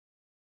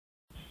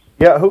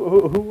Yeah, who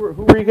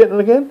were you getting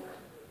again?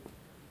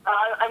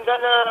 I'm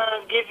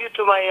gonna give you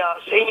to my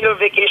senior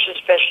vacation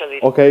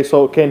specialist. Okay,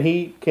 so can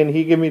he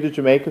give me the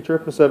Jamaica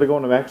trip instead of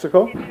going to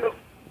Mexico? To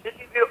give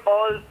you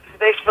all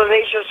the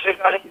explanations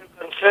regarding your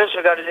concerns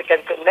regarding the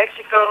Cancun,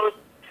 Mexico,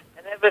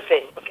 and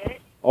everything. Okay.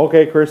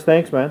 Okay, Chris.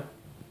 Thanks, man.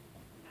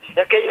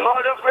 Yeah, can you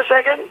hold on for a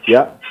second?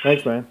 Yeah,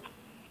 thanks, man.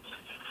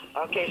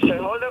 Okay, sir.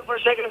 Hold on for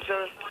a second,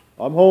 sir.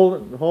 I'm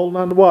holding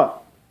on to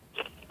what?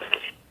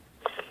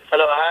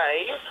 Hello,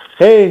 hi.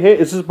 Hey,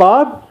 is this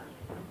Bob?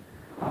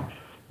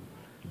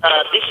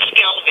 This is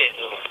Kelvin.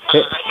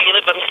 Hey. I'm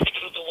Caleb. I'm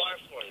speaking to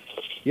Warford.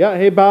 Yeah,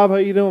 hey Bob, how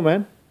you doing,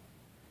 man?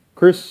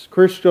 Chris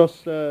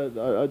just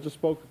I just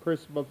spoke to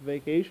Chris about the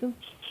vacation.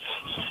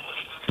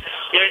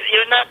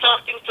 You're not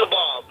talking to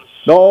Bob.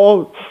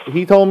 No,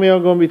 he told me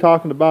I'm going to be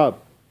talking to Bob.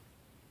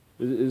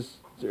 Are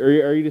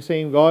you the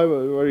same guy?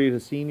 Are you the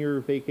senior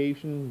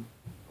vacation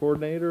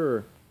coordinator?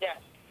 Or? Yeah.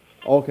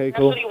 Okay,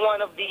 cool. Actually,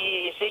 one of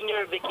the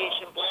senior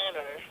vacation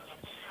planner.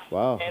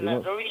 Wow. And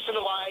the reason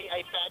why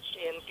I patched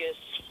in because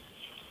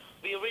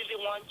we really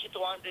want you to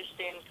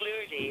understand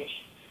clearly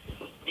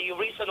the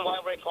reason why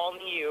we're calling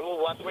you,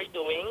 what we're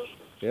doing.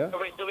 Yeah.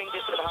 We're doing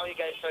this and how you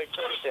guys are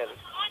chosen.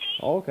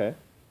 Okay.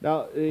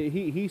 Now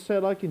he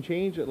said I can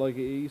change it. Like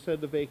he said,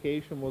 the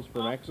vacation was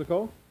for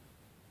Mexico,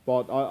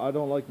 but I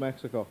don't like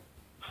Mexico.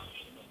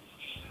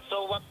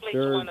 So what place you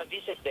want to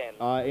visit then?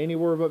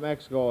 Anywhere but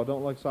Mexico. I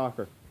don't like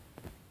soccer.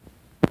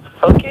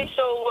 Okay,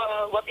 so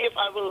what if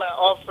I will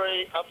offer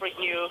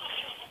you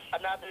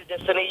another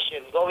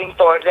destination going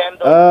to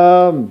Orlando?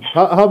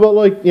 How about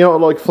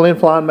like Flin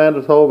Flon,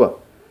 Manitoba?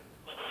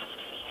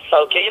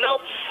 Okay,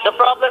 the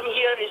problem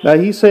here is... Now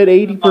he said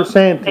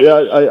 80%.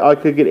 I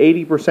could get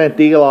 80%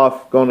 deal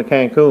off going to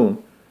Cancun,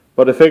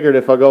 but I figured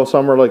if I go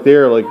somewhere like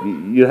there, like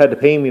you had to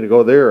pay me to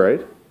go there,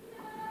 right?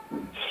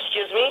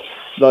 Excuse me?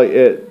 Like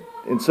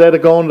instead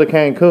of going to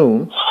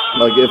Cancun,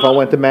 like if I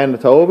went to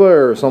Manitoba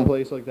or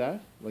someplace like that,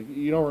 like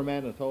you know where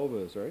Manitoba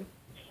is, right?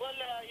 Well,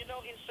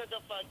 instead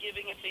of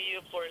giving it to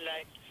you for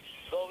like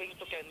going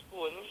to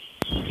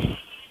Cancun,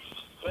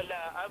 well,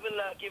 I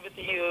will give it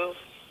to you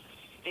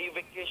the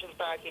vacation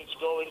package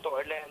going to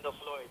Orlando,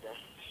 Florida.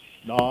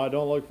 No, I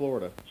don't like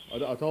Florida.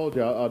 I told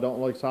you I don't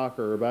like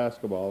soccer or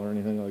basketball or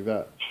anything like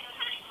that.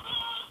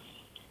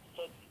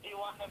 So, do you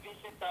want to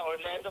visit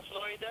Orlando,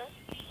 Florida?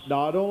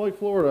 No, I don't like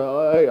Florida.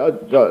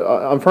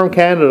 I'm from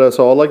Canada,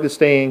 so I like to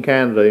stay in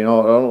Canada. I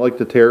don't like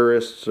the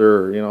terrorists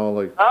or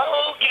like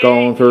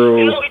going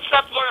through. It's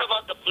not more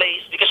about the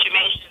place because you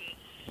mentioned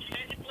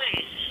any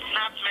place,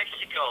 not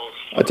Mexico.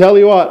 I tell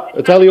you what.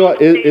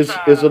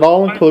 Is it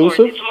all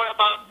inclusive? It's more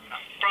about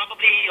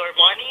probably your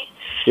money.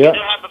 Yeah. You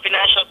don't have a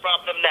financial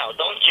problem now,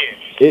 don't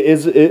you?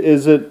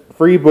 Is it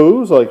free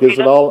booze? Like, is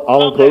it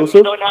all inclusive?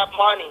 You don't have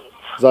money.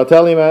 Cause I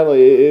tell you, man, like,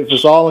 if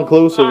it's all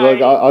inclusive,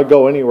 like I'll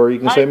go anywhere. You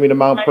can send me to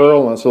Mount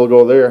Pearl, and I'll still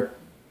go there.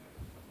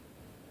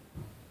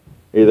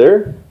 Are you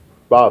there,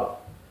 Bob?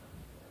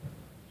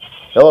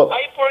 Hello.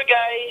 Hi, poor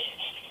guy.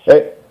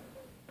 Hey.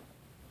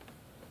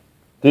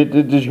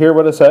 Did you hear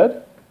what I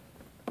said?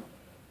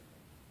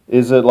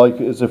 Is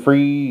it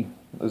free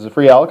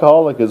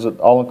alcohol? Like, is it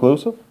all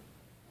inclusive?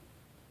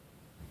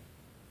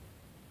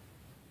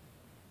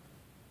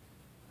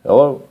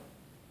 Hello.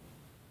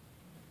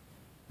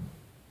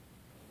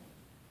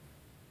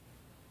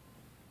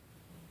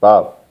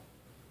 Bob,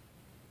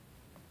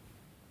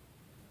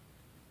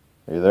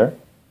 are you there?